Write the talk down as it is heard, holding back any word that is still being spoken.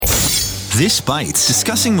This Bites,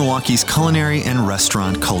 discussing Milwaukee's culinary and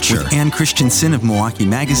restaurant culture. With Ann Christensen of Milwaukee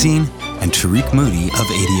Magazine and Tariq Moody of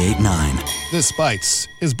 88.9. This Bites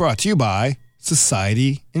is brought to you by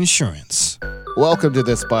Society Insurance. Welcome to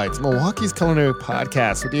This Bites, Milwaukee's culinary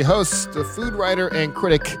podcast with your host, the food writer and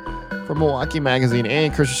critic from Milwaukee Magazine, Ann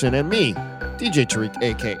Christensen, and me, DJ Tariq,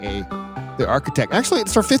 a.k.a. The Architect. Actually,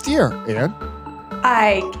 it's our 5th year, Ann.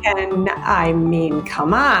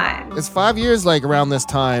 Come on. It's 5 years, like, around this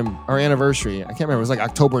time, our anniversary. I can't remember. It was like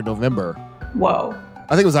October, November. Whoa. I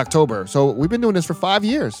think it was October. So we've been doing this for 5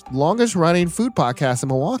 years. Longest running food podcast in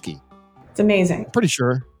Milwaukee. It's amazing. Pretty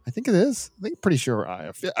sure. I think it is. Pretty sure.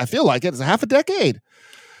 I feel like it. It's a half a decade.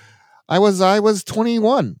 I was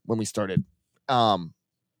 21 when we started. And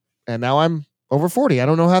now I'm over 40. I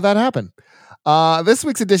don't know how that happened. This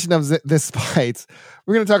week's edition of This Bites,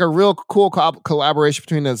 we're going to talk a real cool collaboration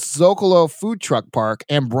between the Zocalo Food Truck Park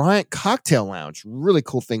and Bryant Cocktail Lounge. Really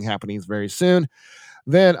cool thing happening very soon.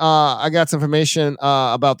 Then I got some information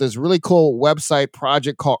about this really cool website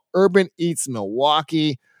project called Urban Eats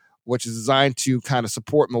Milwaukee, which is designed to kind of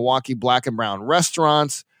support Milwaukee black and brown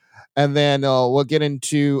restaurants. And then we'll get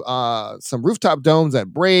into some rooftop domes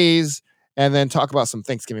at Braze, and then talk about some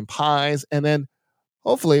Thanksgiving pies. And then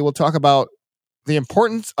hopefully we'll talk about the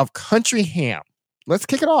importance of country ham. Let's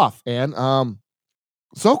kick it off. And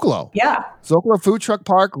Zocalo. Yeah. Zocalo Food Truck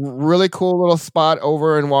Park, really cool little spot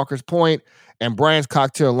over in Walker's Point, and Bryant's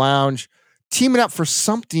Cocktail Lounge, teaming up for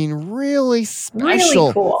something really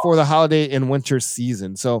special cool for the holiday and winter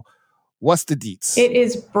season. So what's the deets? It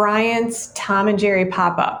is Bryant's Tom and Jerry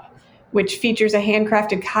Pop-Up, which features a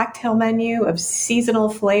handcrafted cocktail menu of seasonal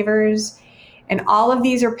flavors. And all of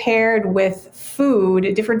these are paired with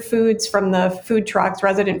food, different foods from the food trucks,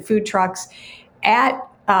 resident food trucks at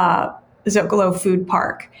Zocalo Food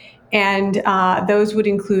Park. And those would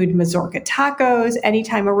include Mazorca tacos,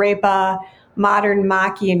 Anytime Arepa, Modern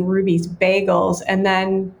Maki and Ruby's bagels, and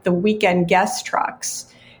then the weekend guest trucks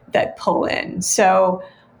that pull in. So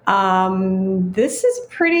this is a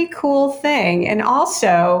pretty cool thing. And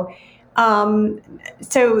also,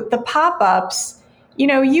 so the pop-ups, you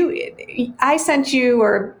know, I sent you,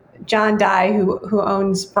 or John Dye, who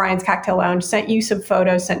owns Bryant's Cocktail Lounge, sent you some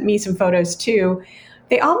photos, sent me some photos too.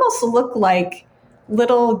 They almost look like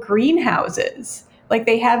little greenhouses. Like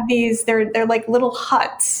they have these, they're like little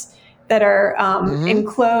huts that are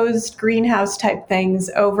enclosed greenhouse type things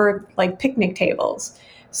over like picnic tables.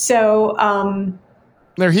 So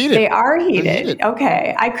they're heated. They are heated.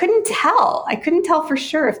 Okay. I couldn't tell for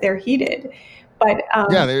sure if they're heated. But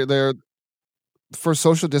yeah, they're for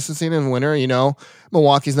social distancing in winter. You know,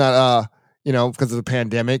 Milwaukee's not because of the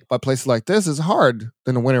pandemic, but places like this is hard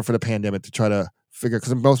in the winter for the pandemic to try to figure,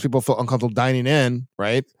 because most people feel uncomfortable dining in,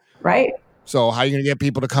 right? Right. So how are you going to get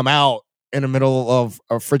people to come out in the middle of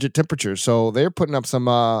frigid temperatures? So they're putting up some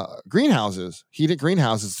heated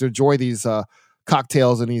greenhouses to enjoy these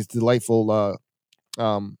cocktails and these delightful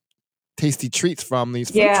tasty treats from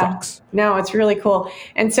these food trucks. No, it's really cool.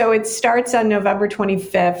 And so it starts on November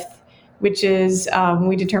 25th, which is,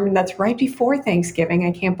 we determined that's right before Thanksgiving.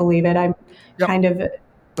 I can't believe it. I'm kind of,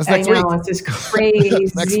 that's next week. It's just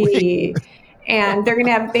crazy. Next week. And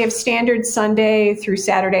they have standard Sunday through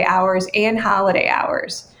Saturday hours and holiday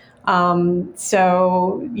hours.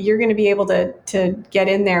 So you're going to be able to get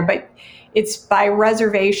in there, but it's by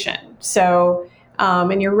reservation. So,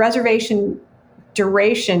 and your reservation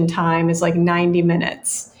duration time is like 90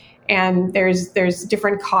 minutes. And there's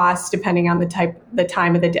different costs depending on the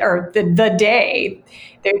time of the day, or the day.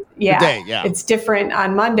 The day, yeah. It's different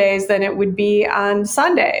on Mondays than it would be on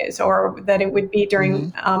Sundays, or than it would be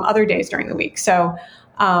during other days during the week. So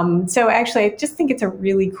actually, I just think it's a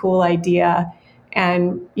really cool idea.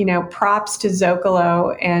 And, you know, props to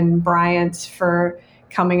Zocalo and Bryant for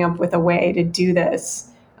coming up with a way to do this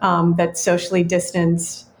that's socially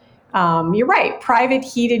distanced. You're right, private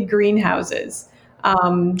heated greenhouses.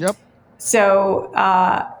 Yep. So,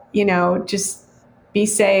 just be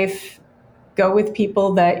safe, go with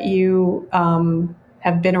people that you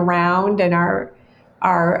have been around and are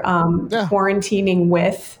quarantining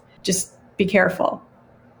with. Just be careful.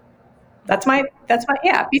 That's my, be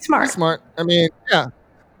smart. Be smart. I mean, yeah.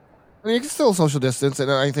 I mean, you can still social distance,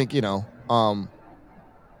 and I think,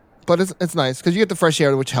 but it's nice because you get the fresh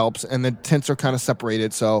air, which helps, and the tents are kind of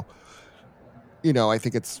separated. So, I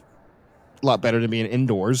think it's a lot better to be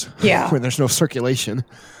indoors when there's no circulation.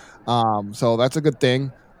 So that's a good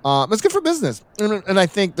thing. It's good for business. And I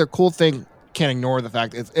think the cool thing, can't ignore the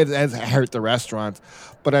fact it has hurt the restaurants,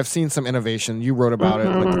 but I've seen some innovation. You wrote about it,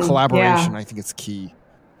 like the collaboration. I think it's key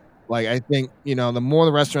Like, I think, the more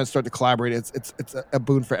the restaurants start to collaborate, it's a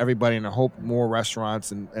boon for everybody. And I hope more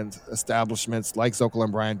restaurants and establishments like Zocalo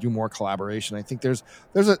and Bryant do more collaboration. I think there's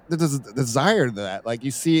a desire to that. Like,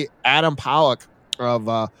 you see Adam Pollock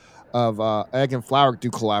of Egg and Flour do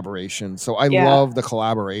collaboration. So I love the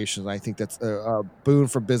collaborations. I think that's a boon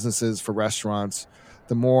for businesses, for restaurants.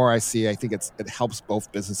 The more I see, I think it helps both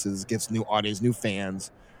businesses, gets new audience, new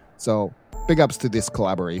fans. So big ups to this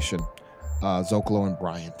collaboration. Zocalo and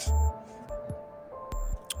Bryant.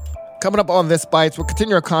 Coming up on This Bites, we'll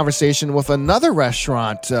continue our conversation with another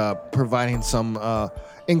restaurant providing some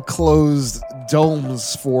enclosed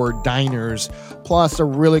domes for diners, plus a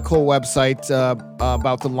really cool website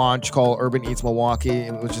about the launch called Urban Eats Milwaukee,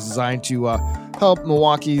 which is designed to help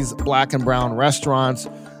Milwaukee's Black and Brown restaurants.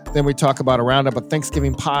 Then we talk about a roundup of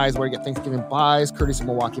Thanksgiving pies, where you get Thanksgiving pies, courtesy of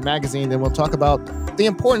Milwaukee Magazine. Then we'll talk about the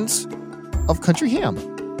importance of country ham.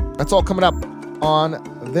 That's all coming up on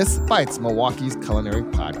This Bites, Milwaukee's culinary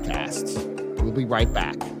podcast. We'll be right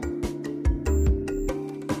back.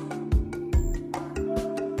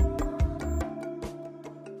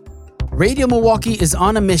 Radio Milwaukee is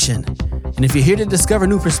on a mission. And if you're here to discover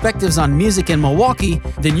new perspectives on music in Milwaukee,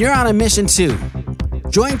 then you're on a mission too.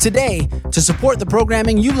 Join today to support the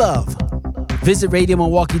programming you love. Visit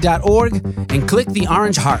radiomilwaukee.org and click the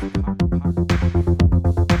orange heart.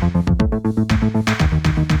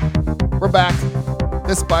 We're back.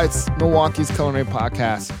 This Bites, Milwaukee's culinary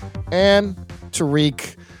podcast, and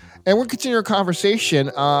Tariq. And we're continuing our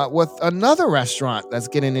conversation with another restaurant that's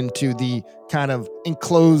getting into the kind of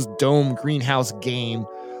enclosed dome greenhouse game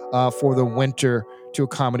for the winter to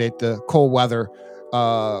accommodate the cold weather.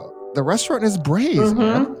 The restaurant is Braze.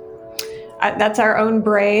 Mm-hmm. That's our own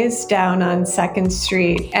Braze down on 2nd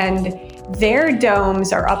Street. And their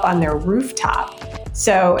domes are up on their rooftop.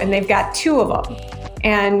 And they've got 2 of them.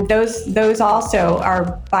 And those also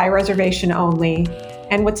are by reservation only.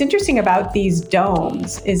 And what's interesting about these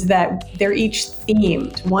domes is that they're each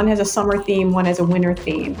themed. One has a summer theme, one has a winter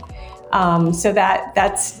theme. So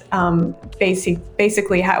that's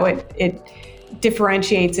basically how it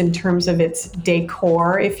differentiates in terms of its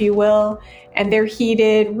decor, if you will. And they're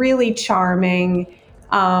heated, really charming.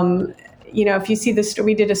 If you see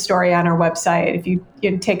we did a story on our website. If you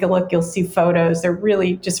take a look, you'll see photos. They're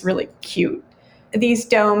really cute. These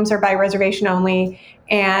domes are by reservation only,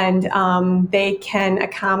 and they can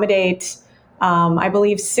accommodate, I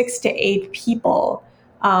believe, 6 to 8 people.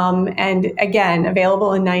 And again,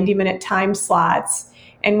 available in 90-minute time slots.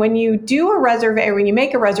 And when you do when you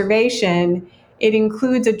make a reservation, it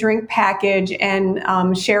includes a drink package and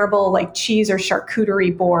shareable like cheese or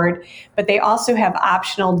charcuterie board. But they also have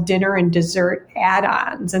optional dinner and dessert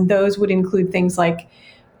add-ons, and those would include things like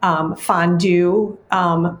fondue,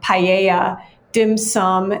 paella, dim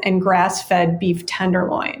sum, and grass-fed beef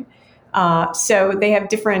tenderloin. So they have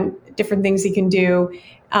different things you can do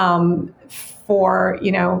for,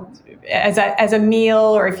 as a meal,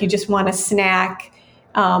 or if you just want a snack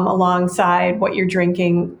alongside what you're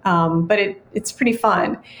drinking. But it's pretty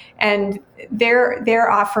fun. And they're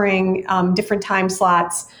offering different time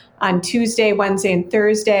slots on Tuesday, Wednesday, and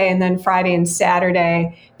Thursday, and then Friday and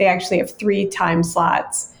Saturday. They actually have 3 time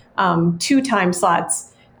slots, 2 time slots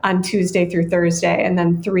on Tuesday through Thursday, and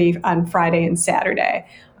then 3 on Friday and Saturday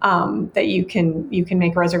that you can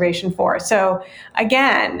make a reservation for. So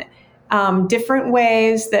again, different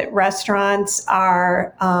ways that restaurants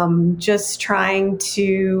are just trying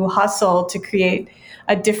to hustle to create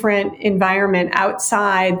a different environment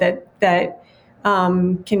outside that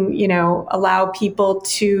can allow people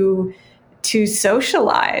to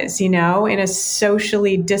socialize, in a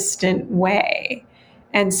socially distant way,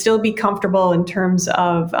 and still be comfortable in terms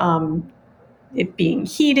of it being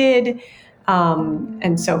heated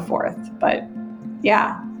and so forth. But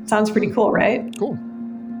yeah, sounds pretty cool, right? Cool.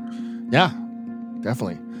 Yeah,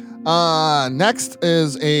 definitely. Next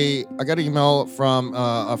is I got an email from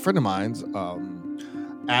a friend of mine's,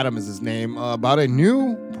 Adam is his name, about a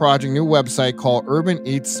new project, new website called Urban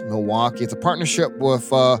Eats Milwaukee. It's a partnership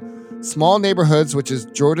with Small Neighborhoods, which is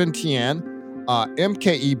Jordan Tian,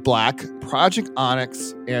 MKE Black, Project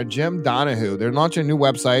Onyx, and Jim Donahue. They're launching a new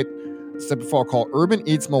website, said before, called Urban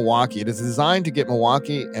Eats Milwaukee. It is designed to get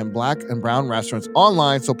Milwaukee and Black and Brown restaurants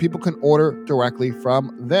online so people can order directly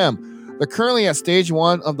from them. They're currently at stage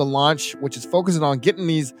 1 of the launch, which is focusing on getting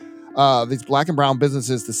these Black and Brown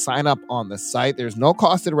businesses to sign up on the site. There's no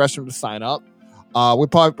cost to the restaurant to sign up. We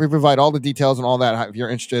provide all the details and all that. If you're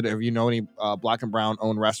interested, if you know any Black and Brown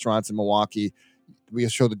owned restaurants in Milwaukee, we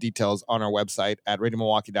show the details on our website at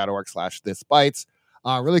radiomilwaukee.org/thisbites.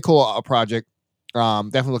 Really cool project.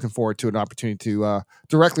 Definitely looking forward to an opportunity to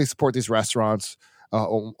directly support these restaurants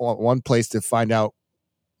one place to find out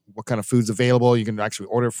what kind of food's available. You can actually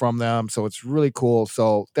order from them. So it's really cool.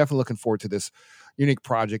 So definitely looking forward to this unique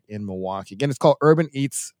project in Milwaukee. Again, it's called Urban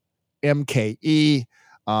Eats MKE.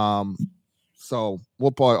 So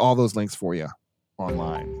we'll put all those links for you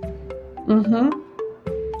online. Mm-hmm.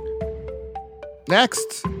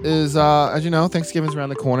 Next is, as you know, Thanksgiving's around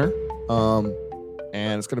the corner.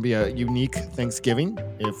 And it's going to be a unique Thanksgiving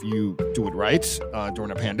if you do it right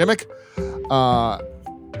during a pandemic. Most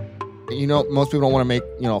people don't want to make,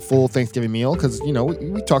 a full Thanksgiving meal because,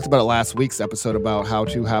 we talked about it last week's episode about how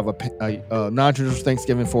to have a non-traditional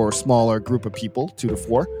Thanksgiving for a smaller group of people, 2 to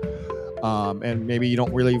 4. And maybe you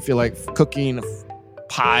don't really feel like cooking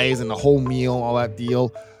pies and the whole meal, all that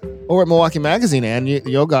deal. Over at Milwaukee Magazine, and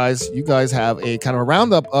you guys have a kind of a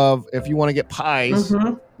roundup of if you want to get pies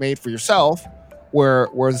made for yourself,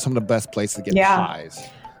 where's some of the best places to get pies.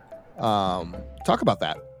 Talk about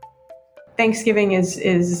that. Thanksgiving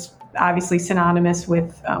is obviously synonymous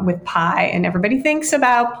with pie, and everybody thinks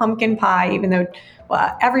about pumpkin pie, even though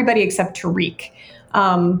everybody except Tariq.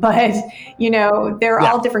 But there are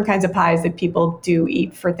all different kinds of pies that people do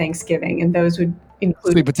eat for Thanksgiving, and those would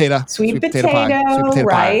include sweet potato pie. Sweet potato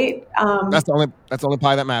right? Pie. That's the only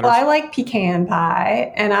pie that matters. Well, I like pecan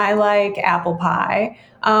pie and I like apple pie.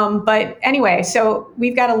 But anyway, so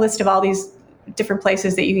we've got a list of all these different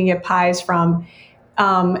places that you can get pies from,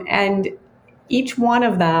 and each one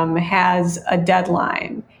of them has a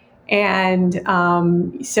deadline. And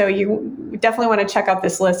so you definitely want to check out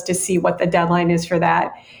this list to see what the deadline is for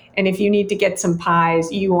that. And if you need to get some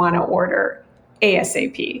pies, you want to order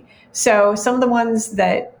ASAP. So some of the ones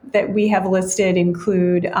that we have listed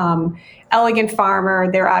include Elegant Farmer.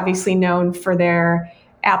 They're obviously known for their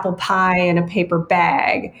apple pie in a paper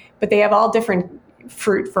bag, but they have all different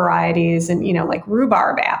fruit varieties and, like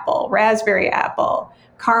rhubarb apple, raspberry apple,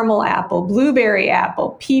 caramel apple, blueberry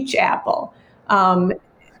apple, peach apple. And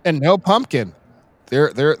no pumpkin. They're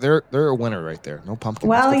a winner right there. No pumpkin.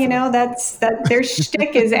 Well, that's their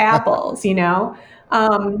shtick is apples.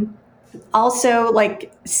 Also,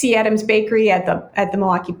 like C. Adams Bakery at the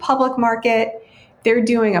Milwaukee Public Market, they're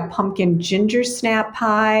doing a pumpkin ginger snap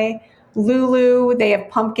pie. Lulu, they have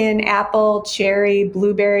pumpkin, apple, cherry,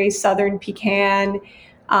 blueberry, southern pecan.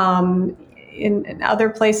 In other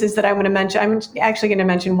places that I want to mention, I'm actually going to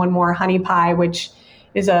mention one more, honey pie, which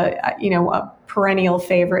is a perennial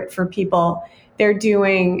favorite for people. They're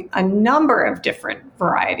doing a number of different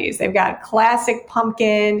varieties. They've got classic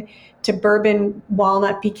pumpkin to bourbon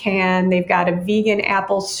walnut pecan. They've got a vegan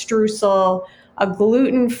apple streusel, a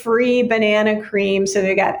gluten-free banana cream. So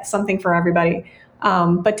they got something for everybody.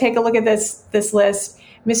 But take a look at this list.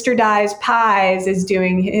 Mr. Dye's Pies is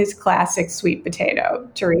doing his classic sweet potato,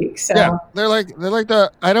 Tariq. So yeah, they're like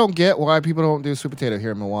I don't get why people don't do sweet potato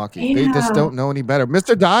here in Milwaukee. They just don't know any better.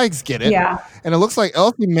 Mr. Dye's get it. Yeah. And it looks like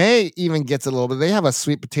Elsie May even gets a little bit. They have a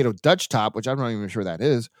sweet potato Dutch top, which I'm not even sure that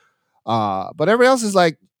is. But everybody else is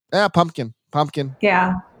like, pumpkin.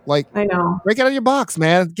 Yeah. Like, I know. Break out of your box,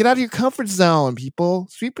 man. Get out of your comfort zone, people.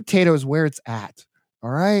 Sweet potato is where it's at.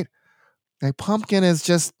 All right. Like pumpkin is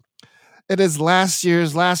just, it is last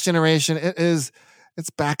generation. It's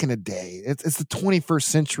back in the day. It's the 21st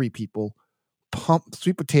century, people.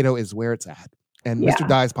 Sweet potato is where it's at. And Mr.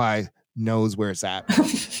 Dye's Pie knows where it's at.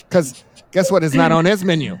 Because guess what is not on his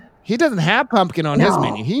menu? He doesn't have pumpkin on his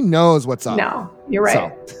menu. He knows what's up. No, you're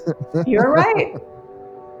right. So. You're right.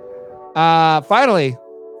 Finally,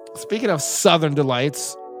 speaking of Southern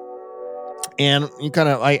delights, and I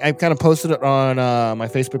kind of posted it on my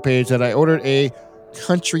Facebook page that I ordered a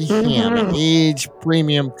country ham, an aged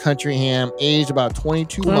premium country ham, aged about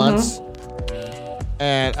 22 months.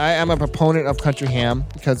 And I am a proponent of country ham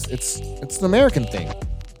because it's an American thing.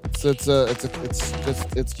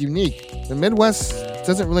 It's unique. The Midwest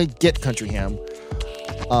doesn't really get country ham.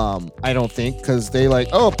 I don't think, because they like,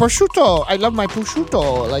 prosciutto. I love my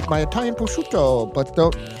prosciutto, like my Italian prosciutto. But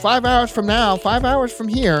 5 hours from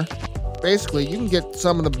here, basically, you can get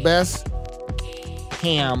some of the best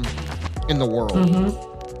ham in the world.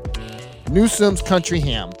 Newsom's Country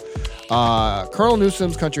Ham. Colonel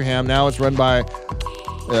Newsom's Country Ham. Now it's run by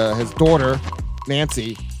his daughter,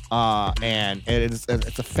 Nancy. And it's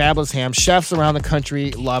a fabulous ham. Chefs around the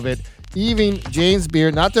country love it. Even James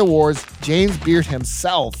Beard, not the awards, James Beard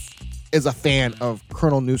himself is a fan of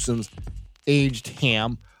Colonel Newsom's aged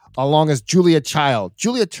ham, along as Julia Child.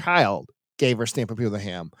 Julia Child gave her stamp of approval of the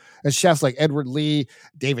ham. And chefs like Edward Lee,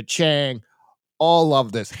 David Chang, all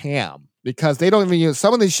love this ham because they don't even use,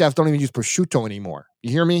 some of these chefs don't even use prosciutto anymore. You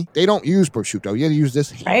hear me? They don't use prosciutto. You have to use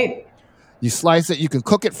this ham. Right. You slice it, you can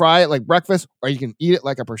cook it, fry it like breakfast, or you can eat it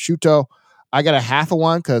like a prosciutto. I got a half of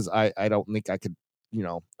one because I don't think I could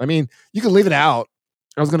I mean, you can leave it out.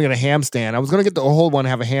 I was going to get a ham stand. I was going to get the whole one,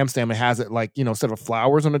 have a ham stand that has it like, instead of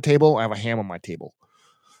flowers on the table, I have a ham on my table.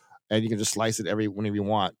 And you can just slice it whenever you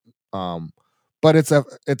want. But it's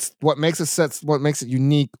what makes it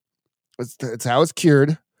unique. It's how it's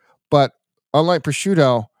cured. But unlike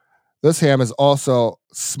prosciutto, this ham is also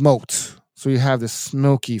smoked. So you have this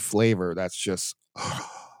smoky flavor that's just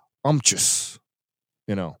umptuous,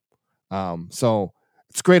 So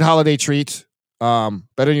it's a great holiday treat.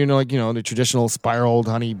 Better than the traditional spiraled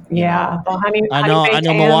honey. Yeah, the honey. I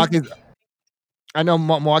know Milwaukee. I know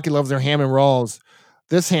Milwaukee loves their ham and rolls.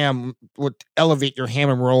 This ham would elevate your ham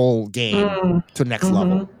and roll game to next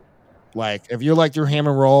level. Like if you like your ham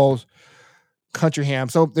and rolls, country ham.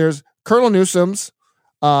 So there's Colonel Newsom's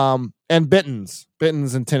and Benton's.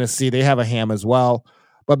 Benton's in Tennessee, they have a ham as well.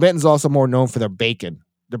 But Benton's also more known for their bacon.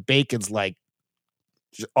 Their bacon's like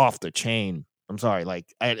off the chain. I'm sorry, like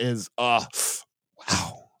it is. Wow,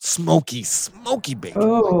 smoky bacon.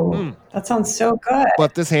 Oh, that sounds so good.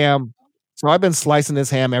 But this ham. So I've been slicing this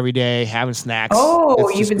ham every day, having snacks. Oh,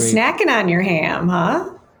 you've been snacking on your ham,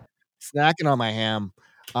 huh? Snacking on my ham.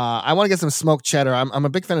 I want to get some smoked cheddar. I'm a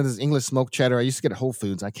big fan of this English smoked cheddar. I used to get at Whole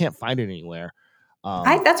Foods. I can't find it anywhere.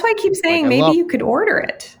 That's why I keep saying maybe you could order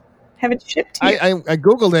it, have it shipped to you. I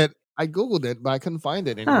googled it, but I couldn't find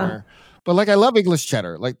it anywhere. But I love English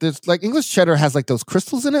cheddar. English cheddar has those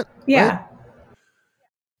crystals in it. Yeah. Right?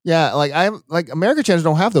 Yeah, American cheddar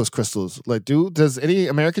don't have those crystals. Does any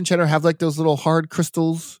American cheddar have those little hard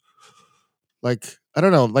crystals? I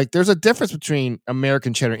don't know. There's a difference between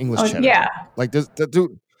American cheddar and English cheddar. Yeah.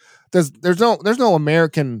 There's no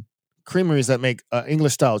American creameries that make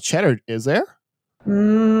English style cheddar, is there?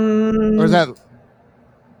 Or is that?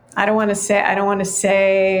 I don't want to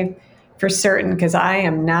say for certain because I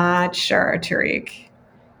am not sure, Tariq.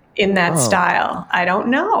 In that style, I don't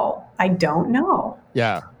know.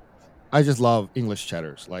 Yeah. I just love English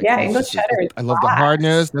cheddars. English cheddar. I love the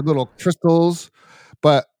hardness, the little crystals.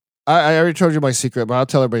 But I already told you my secret, but I'll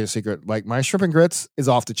tell everybody a secret. My shrimp and grits is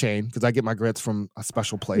off the chain because I get my grits from a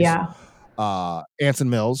special place. Yeah. Anson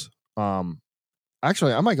Mills.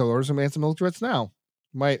 Actually, I might go order some Anson Mills grits now.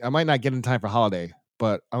 I might not get in time for holiday,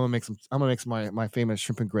 but I'm gonna make some. I'm gonna make some my famous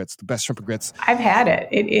shrimp and grits, the best shrimp and grits. I've had it.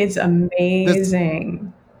 It is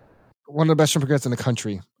amazing. One of the best shrimp and grits in the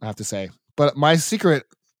country, I have to say. But my secret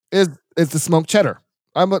is the smoked cheddar.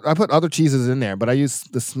 I put other cheeses in there, but I use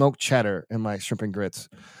the smoked cheddar in my shrimp and grits.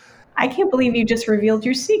 I can't believe you just revealed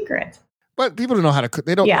your secret. But people don't know how to cook.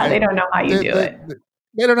 They don't. Yeah, they don't know how you do it.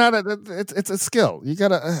 They don't know how to. It's a skill. You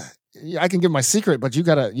gotta. I can give my secret, but you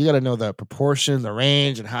gotta know the proportion, the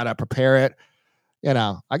range, and how to prepare it.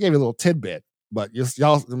 I gave you a little tidbit, but most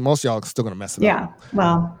of y'all are still gonna mess it up. Yeah.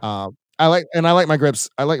 Well. I like my grits.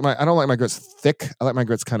 I don't like my grits thick. I like my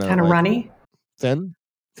grits kind of runny, thin,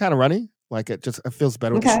 kind of runny. It feels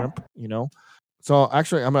better with the shrimp, So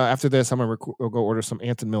actually, after this, I'm gonna go order some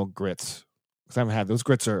Anson Mill grits because I haven't had those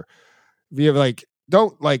grits.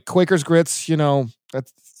 Don't like Quaker's grits.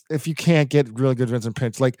 That's if you can't get really good grits and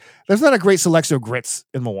pinch. There's not a great selection of grits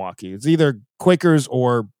in Milwaukee. It's either Quaker's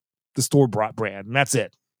or the store bought brand, and that's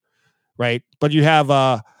it, right? But you have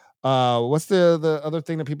what's the other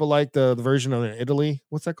thing that people like the version of Italy?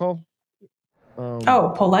 What's that called?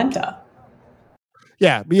 Polenta.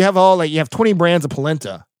 Yeah, but you have 20 brands of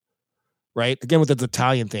polenta, right? Again with the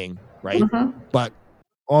Italian thing, right? Mm-hmm. But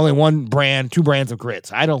only one brand, 2 brands of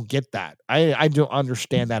grits. I don't get that. I don't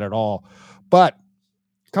understand that at all. But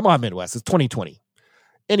come on, Midwest, it's 2020.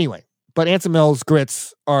 Anyway, but Anson Mills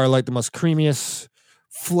grits are the most creamiest,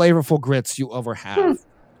 flavorful grits you ever have.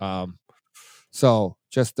 So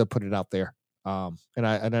just to put it out there, and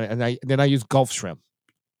I use Gulf shrimp.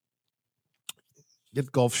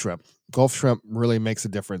 Get Gulf shrimp. Gulf shrimp really makes a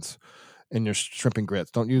difference in your shrimp and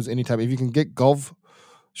grits. Don't use any type. If you can get Gulf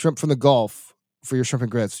shrimp from the Gulf for your shrimp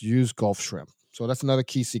and grits, use Gulf shrimp. So that's another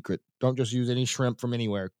key secret. Don't just use any shrimp from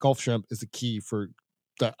anywhere. Gulf shrimp is the key for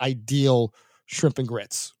the ideal shrimp and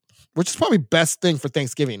grits, which is probably best thing for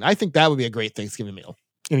Thanksgiving. I think that would be a great Thanksgiving meal.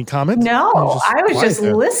 Any comments? No, I was just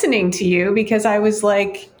listening to you because I was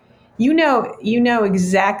like, you know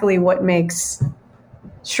exactly what makes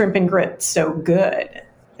shrimp and grits so good.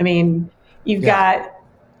 I mean, you've got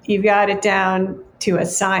it down to a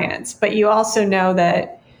science, but you also know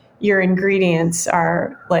that your ingredients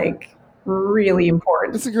are really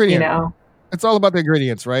important. It's ingredient. It's all about the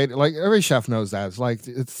ingredients, right? Every chef knows that.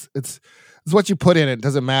 It's what you put in it.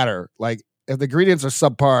 Doesn't matter. If the ingredients are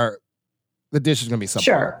subpar, the dish is going to be subpar.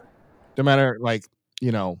 Sure. No matter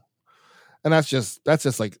and that's just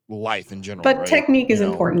life in general. But right? technique is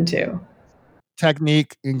important too.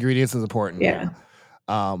 Technique, ingredients is important. Yeah.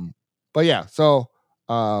 But yeah, so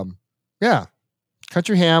Yeah,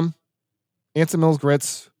 country ham, Anson Mills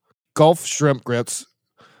grits, Gulf shrimp grits.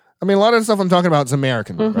 I mean, a lot of the stuff I'm talking about is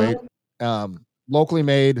American, right? Locally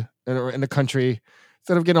made in the country,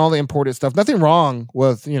 instead of getting all the imported stuff. Nothing wrong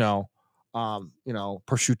with prosciutto. I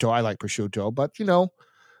like prosciutto, but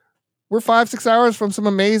we're 5-6 hours from some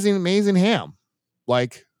amazing ham.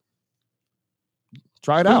 Like,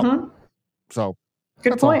 try it out. So,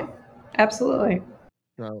 good point. All. Absolutely.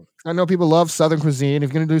 I know people love Southern cuisine. If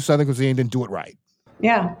you're going to do Southern cuisine, then do it right.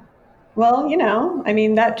 Yeah. Well, I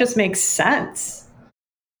mean, that just makes sense.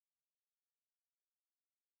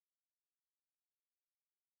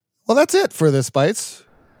 Well, that's it for this Bites.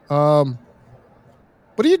 What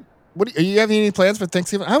do you having any plans for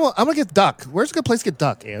Thanksgiving? I'm gonna get duck. Where's a good place to get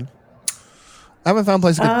duck, Ann? I haven't found a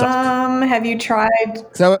place to get duck. Have you tried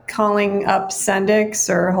calling up Sendix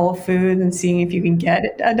or Whole Foods and seeing if you can get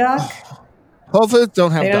a duck? Whole Foods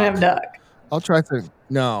don't have duck. They don't have duck. I'll try to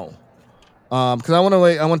because I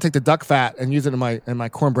want to take the duck fat and use it in my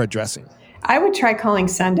cornbread dressing. I would try calling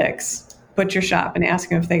Sendix Butcher Shop and ask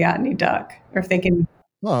them if they got any duck or if they can.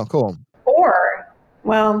 Oh, cool. Or,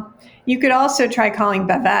 well, you could also try calling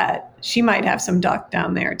Bavette. She might have some duck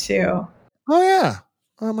down there too. Oh yeah,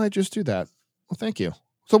 I might just do that. Well, thank you.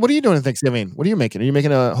 So, what are you doing at Thanksgiving? What are you making? Are you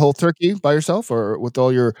making a whole turkey by yourself, or with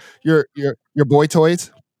all your boy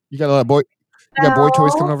toys? You got a lot of boy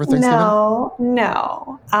toys coming over Thanksgiving?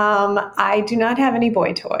 No. I do not have any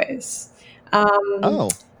boy toys.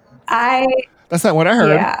 That's not what I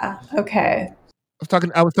heard. Yeah. Okay.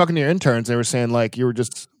 I was talking to your interns. They were saying like you were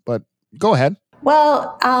but go ahead.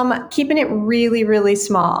 Well, keeping it really, really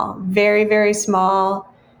small, very, very small.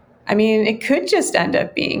 I mean, it could just end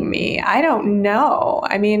up being me. I don't know.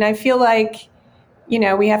 I mean, I feel like,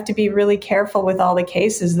 we have to be really careful with all the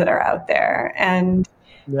cases that are out there. And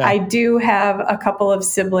I do have a couple of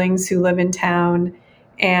siblings who live in town,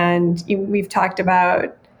 and we've talked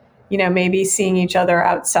about, maybe seeing each other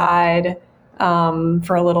outside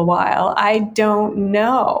for a little while. I don't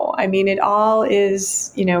know. I mean, it all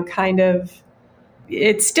is,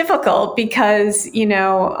 it's difficult because,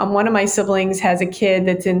 one of my siblings has a kid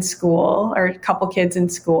that's in school, or a couple kids in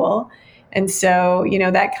school. And so,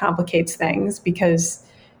 that complicates things because,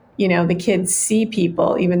 the kids see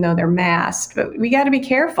people even though they're masked, but we got to be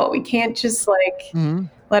careful. We can't just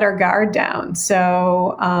let our guard down.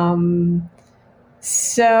 So,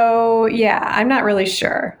 yeah, I'm not really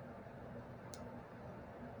sure.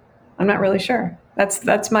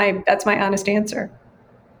 That's my honest answer.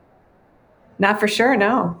 Not for sure,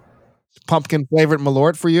 no. Pumpkin flavored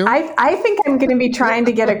Malort for you? I think I'm going to be trying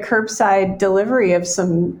to get a curbside delivery of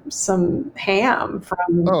some ham from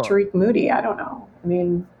Tariq Moody. I don't know. I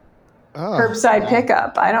mean, curbside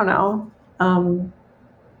pickup. I don't know.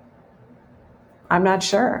 I'm not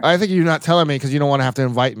sure. I think you're not telling me because you don't want to have to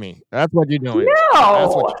invite me. That's what you're doing. No.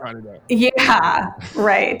 That's what you're trying to do. Yeah,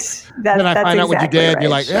 right. Then I find out what you did.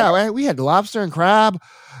 Right. You're like, we had lobster and crab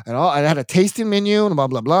and all. I had a tasting menu and blah,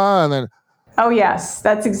 blah, blah. And then. Oh, yes.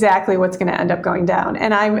 That's exactly what's going to end up going down.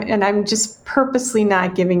 And I'm just purposely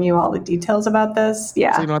not giving you all the details about this.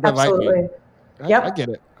 Yeah, so you don't have to absolutely. Invite me. Yep.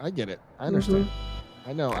 I get it. I understand.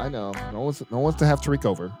 I know. No one wants to have Tariq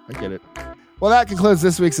over. I get it. Well, that concludes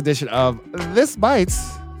this week's edition of This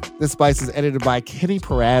Bites. This Bites is edited by Kenny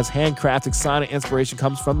Perez. Handcrafted sonic inspiration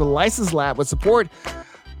comes from the License Lab with support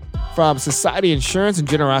from Society Insurance and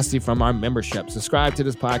generosity from our membership. Subscribe to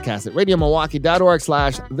this podcast at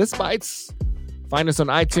radiomilwaukee.org/thisbites. Find us on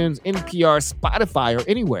iTunes, NPR, Spotify, or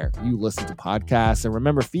anywhere you listen to podcasts. And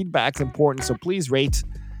remember, feedback's important, so please rate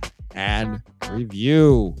and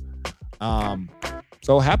review.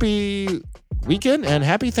 So happy weekend and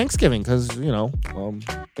happy Thanksgiving, because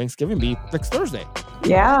Thanksgiving be next Thursday.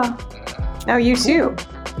 Yeah. No, you too.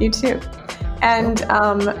 And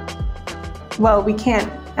well, we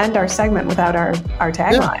can't end our segment without our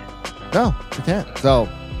tagline. No, we can't. So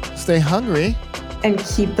stay hungry and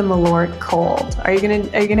keep the Malort cold. Are you gonna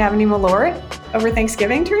have any Malort over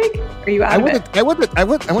Thanksgiving, Tariq? Are you out of it? I went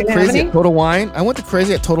crazy at Total Wine. I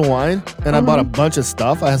bought a bunch of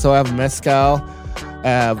stuff. I have mezcal. I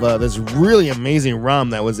have this really amazing rum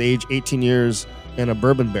that was aged 18 years in a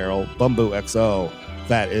bourbon barrel, Bumbu XO,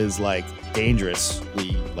 that is like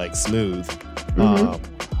dangerously like smooth.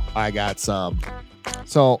 I got some.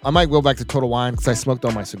 So I might go back to Total Wine because I smoked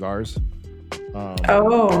all my cigars. And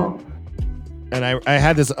I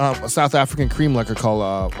had this South African cream liquor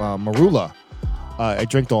called Marula. I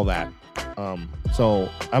drank all that. So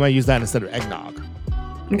I might use that instead of eggnog.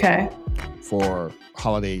 Okay. For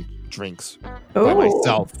holiday drinks by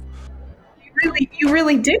myself. You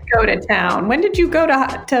really did go to town. When did you go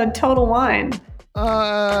to Total Wine?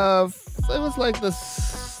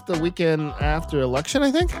 the weekend after election,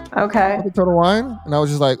 I think. Okay. The Total Wine, and I was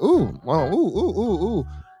just like, ooh, well, ooh,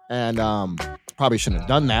 and probably shouldn't have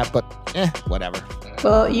done that, but whatever.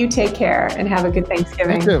 Well, you take care and have a good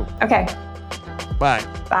Thanksgiving. You too. Okay. Bye.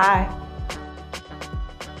 Bye.